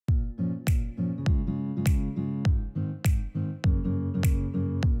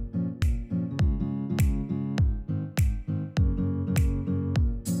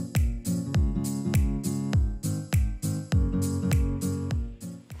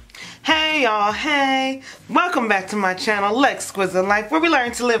Hey y'all, hey! Welcome back to my channel, Lexquisite Life, where we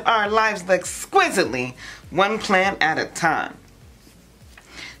learn to live our lives exquisitely, one plant at a time.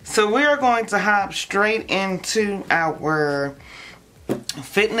 So we are going to hop straight into our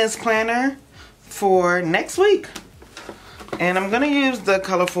fitness planner for next week. And I'm going to use the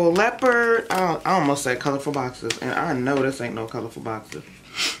colorful Leopard. I almost said colorful boxes, and I know this ain't no colorful boxes.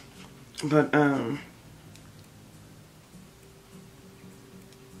 But,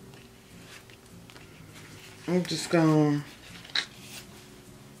 I'm just gonna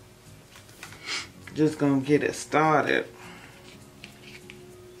get it started.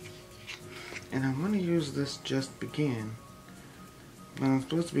 And I'm gonna use this just begin. But I'm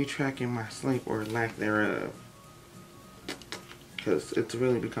supposed to be tracking my sleep or lack thereof. Because it's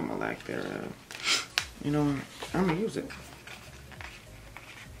really become a lack thereof. You know what? I'm gonna use it.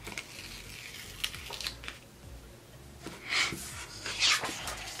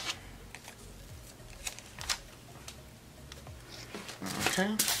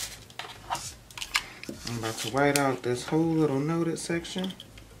 Okay. I'm about to white out this whole little noted section.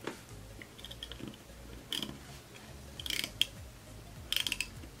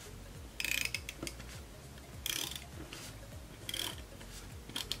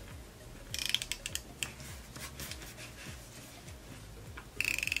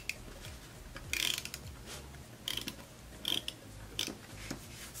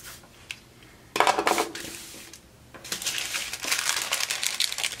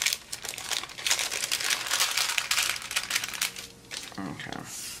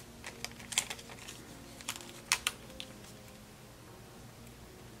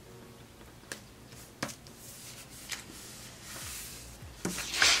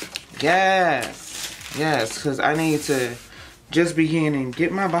 Okay. Yes, because I need to just begin and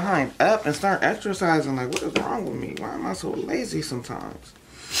get my behind up and start exercising. Like, what is wrong with me? Why am I so lazy sometimes?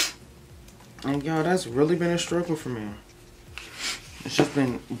 And y'all, that's really been a struggle for me. It's just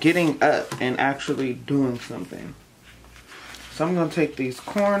been getting up and actually doing something. So I'm going to take these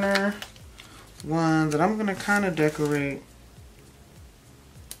corner ones and I'm going to kind of decorate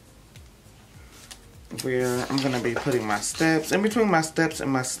where I'm going to be putting my steps. In between my steps and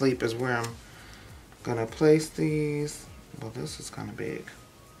my sleep is where I'm going to place these. Well, this is kind of big.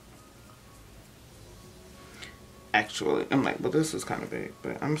 Actually, I'm like, well, this is kind of big,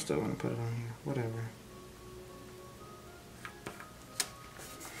 but I'm still going to put it on here. Whatever.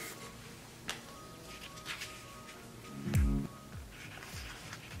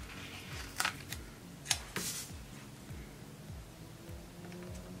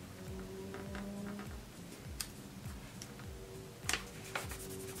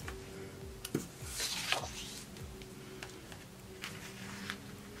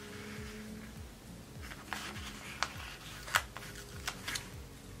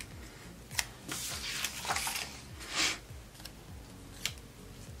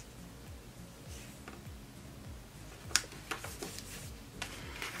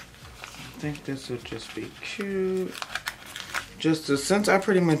 I think this would just be cute. Since I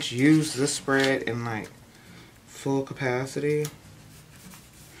pretty much use this spread in like full capacity,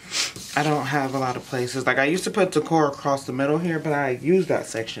 I don't have a lot of places. Like I used to put decor across the middle here, but I use that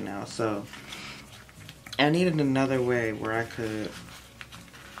section now. So I needed another way where I could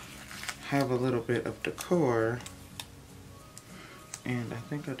have a little bit of decor. And I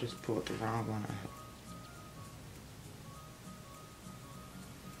think I just pulled the wrong one out.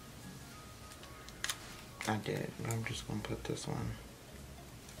 I did, but I'm just gonna put this one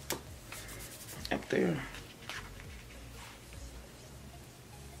up there.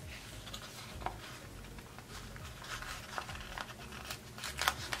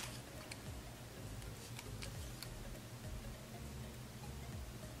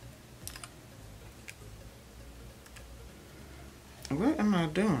 What am I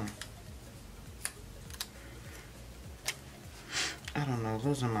doing? I don't know,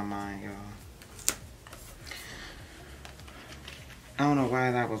 losing my mind, y'all. I don't know why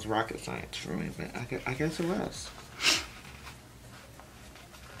that was rocket science for me, but I guess it was.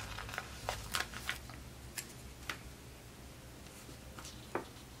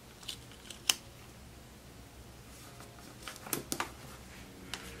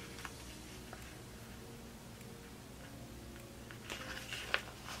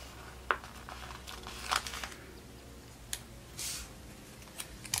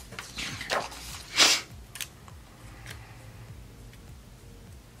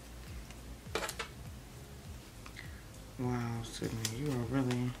 Wow, Sydney, you are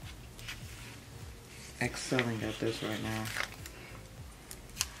really excelling at this right now.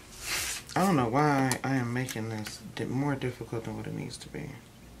 I don't know why I am making this more difficult than what it needs to be.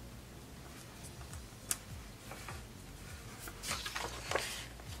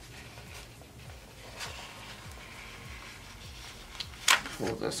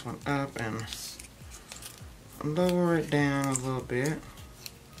 pull this one up and lower it down a little bit.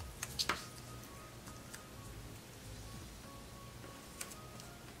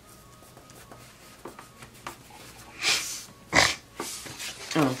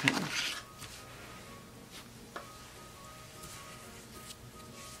 Okay.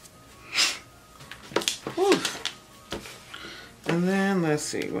 Whew. And then let's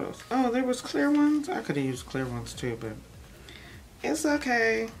see what else. Oh, there was clear ones. I could have used clear ones too, but it's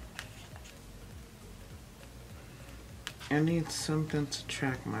okay. I need something to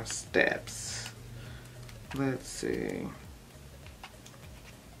track my steps. Let's see.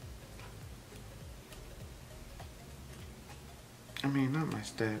 I mean, not my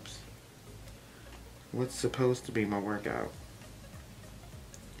steps. What's supposed to be my workout?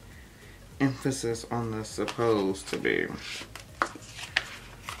 Emphasis on the supposed to be.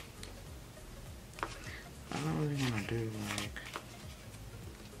 I don't really want to do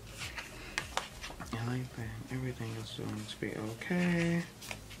I like that everything is going to be okay.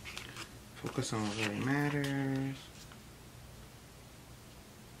 Focus on what really matters.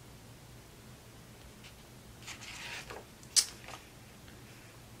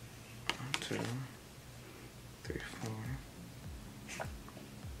 1, 2, 3,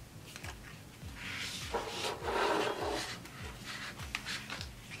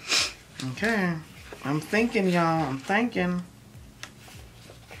 4. Okay, I'm thinking, y'all. I'm thinking.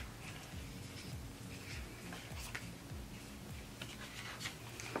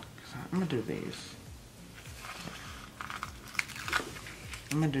 I'm gonna do these.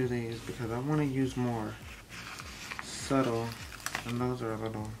 I'm gonna do these because I want to use more subtle, and those are a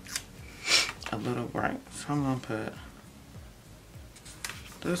little bright. So I'm gonna put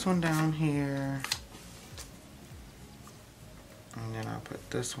this one down here, and then I'll put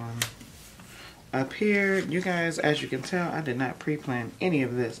this one up here. You guys, as you can tell, I did not pre-plan any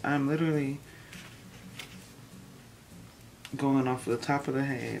of this. I'm literally going off the top of the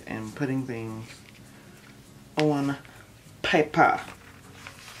head and putting things on paper.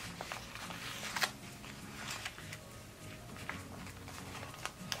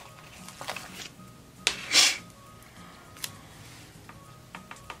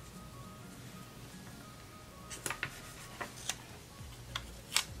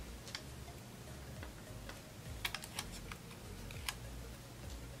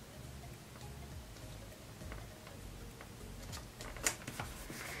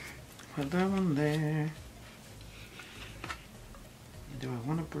 Put that one there. Do I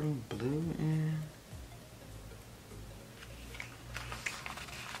want to bring blue in?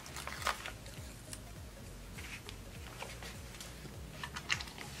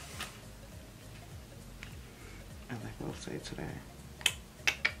 I think we'll say today.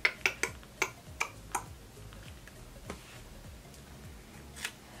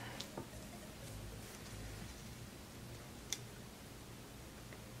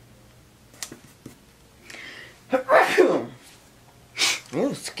 Oh,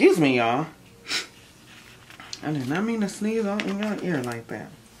 excuse me, y'all. I did not mean to sneeze all in your ear like that.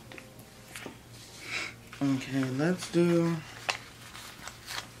 Okay, let's do...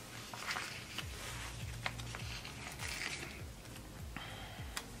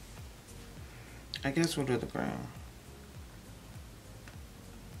 I guess we'll do the brown.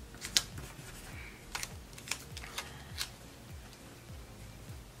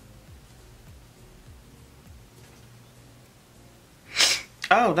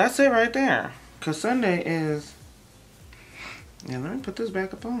 Oh, that's it right there. Because Sunday is... Yeah, let me put this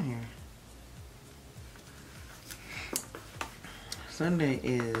back up on here. Sunday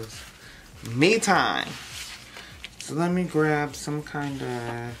is me time. So let me grab some kind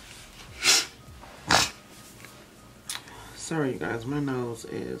of... Sorry, you guys. My nose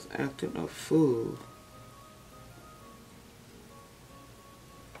is acting a fool.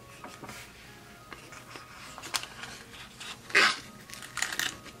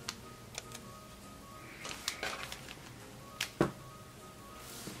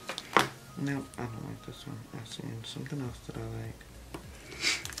 Nope, I don't like this one. I see something else that I like.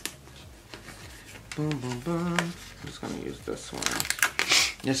 Boom, boom, boom. I'm just going to use this one.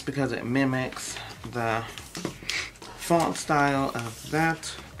 Just because it mimics the font style of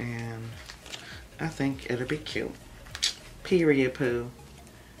that. And I think it'll be cute. Period poo.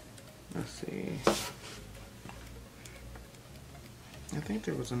 Let's see. I think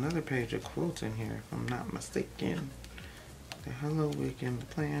there was another page of quotes in here, if I'm not mistaken. The hello weekend, the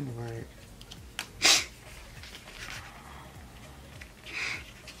planned work.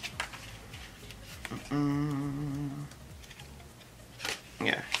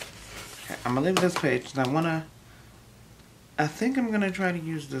 Yeah. Okay, I'm gonna leave this page because I I think I'm going to try to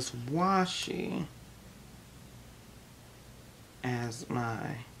use this washi as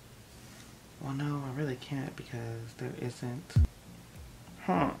my... Well, no, I really can't because there isn't...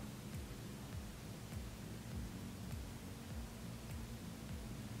 Huh.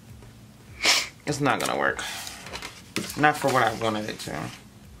 It's not going to work. Not for what I wanted it to.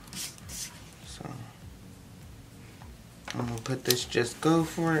 So, I'm going to put this Just Go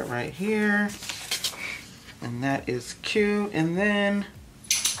For It right here. And that is cute. And then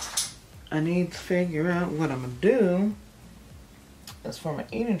I need to figure out what I'm going to do as for my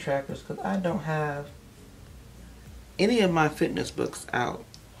eating trackers, because I don't have any of my fitness books out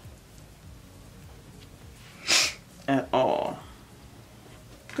at all.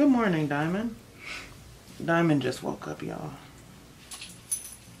 Good morning, Diamond. Diamond just woke up, y'all.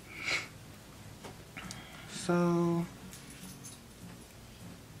 So...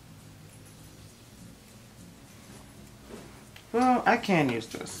 Well, I can use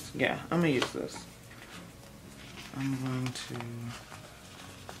this. Yeah, I'm going to use this. I'm going to...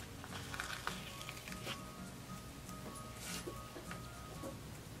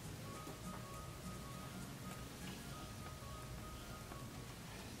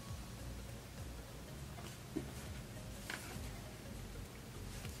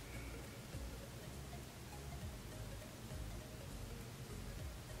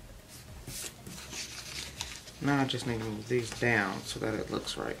 Now I just need to move these down so that it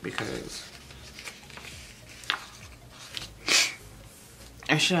looks right, because...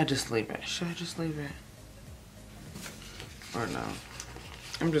 Or should I just leave it? Should I just leave it? Or no?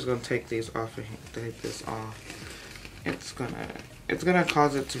 I'm just gonna take these off of here, take this off. It's gonna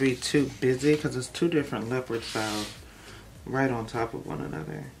cause it to be too busy because it's two different leopard styles right on top of one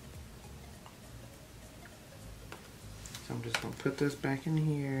another. So I'm just gonna put this back in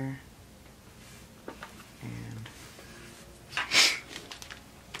here. And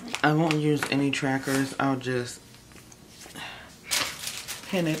I won't use any trackers. I'll just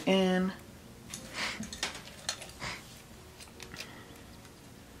pin it in.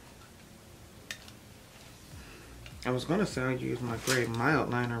 I was gonna say I'll use my gray mild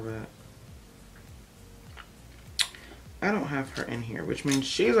liner, but I don't have her in here, which means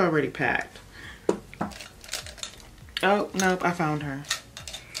she's already packed. Oh, nope, I found her.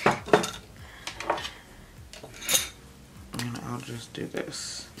 And I'll just do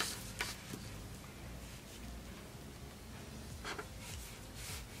this.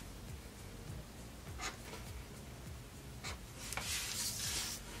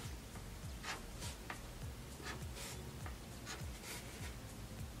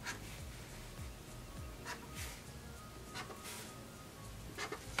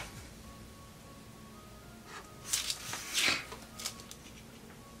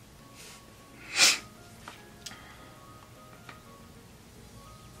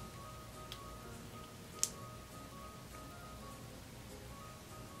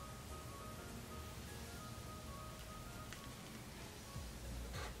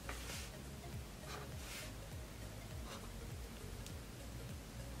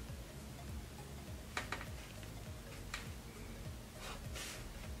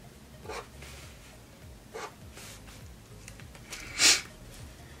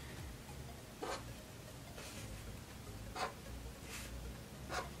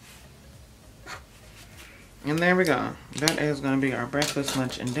 And there we go. That is going to be our breakfast,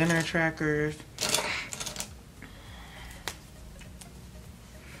 lunch, and dinner trackers.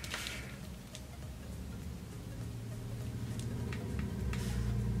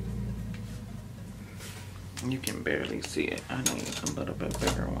 You can barely see it. I need a little bit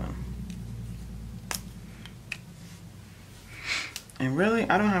bigger one. And really,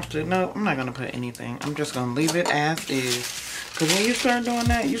 I don't have to, no, I'm not going to put anything. I'm just going to leave it as is. Because when you start doing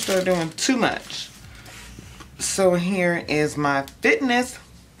that, you start doing too much. So here is my fitness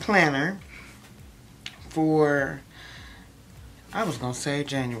planner for, I was going to say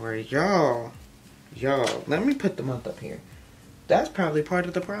January. Y'all, let me put the month up here. That's probably part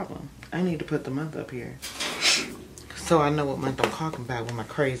of the problem. I need to put the month up here, so I know what month I'm talking about with my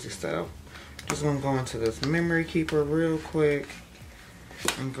crazy stuff. Just going to go into this memory keeper real quick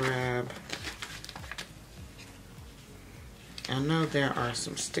and grab, I know there are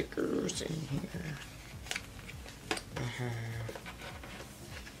some stickers in here. I have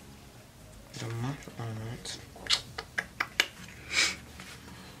the month on it.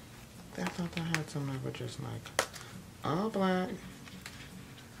 I thought I had some that were just like all black.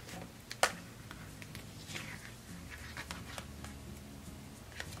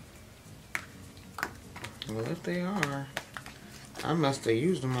 Well, if they are, I must have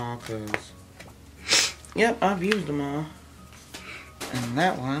used them all, because, yep, I've used them all. And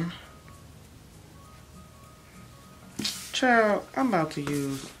that one. Child, I'm about to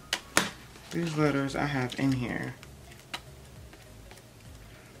use these letters I have in here,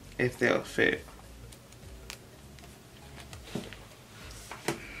 if they'll fit.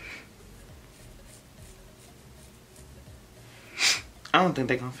 I don't think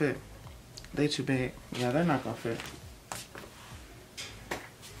they're gonna fit. They too big. Yeah, they're not gonna fit.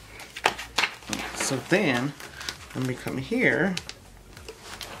 So then, let me come here.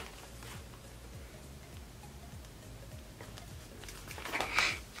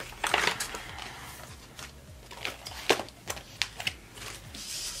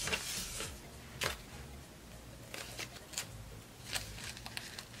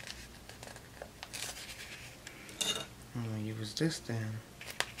 I'm gonna use this then.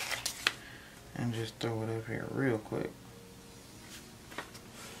 And just throw it up here real quick.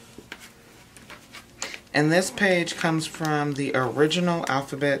 And this page comes from the original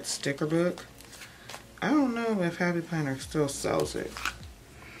alphabet sticker book. I don't know if Happy Planner still sells it.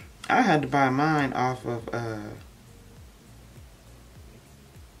 I had to buy mine off of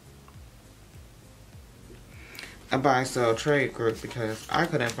a buy sell trade group because I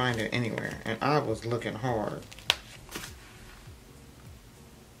couldn't find it anywhere and I was looking hard.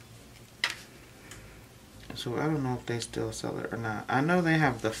 So I don't know if they still sell it or not. I know they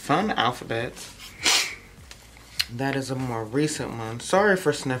have the fun alphabets. That is a more recent one. Sorry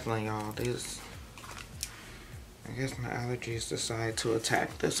for sniffling, y'all. I guess my allergies decided to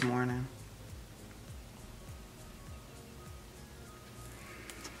attack this morning.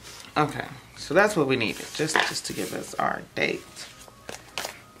 Okay, so that's what we needed, just to give us our date.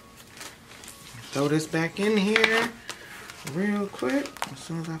 Throw this back in here real quick. As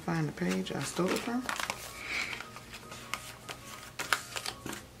soon as I find the page I stole it from.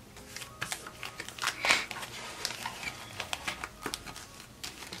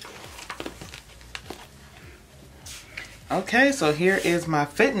 Okay, so here is my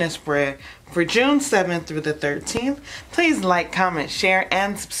fitness spread for June 7th through the 13th. Please like, comment, share,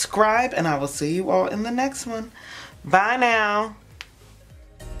 and subscribe, and I will see you all in the next one. Bye now.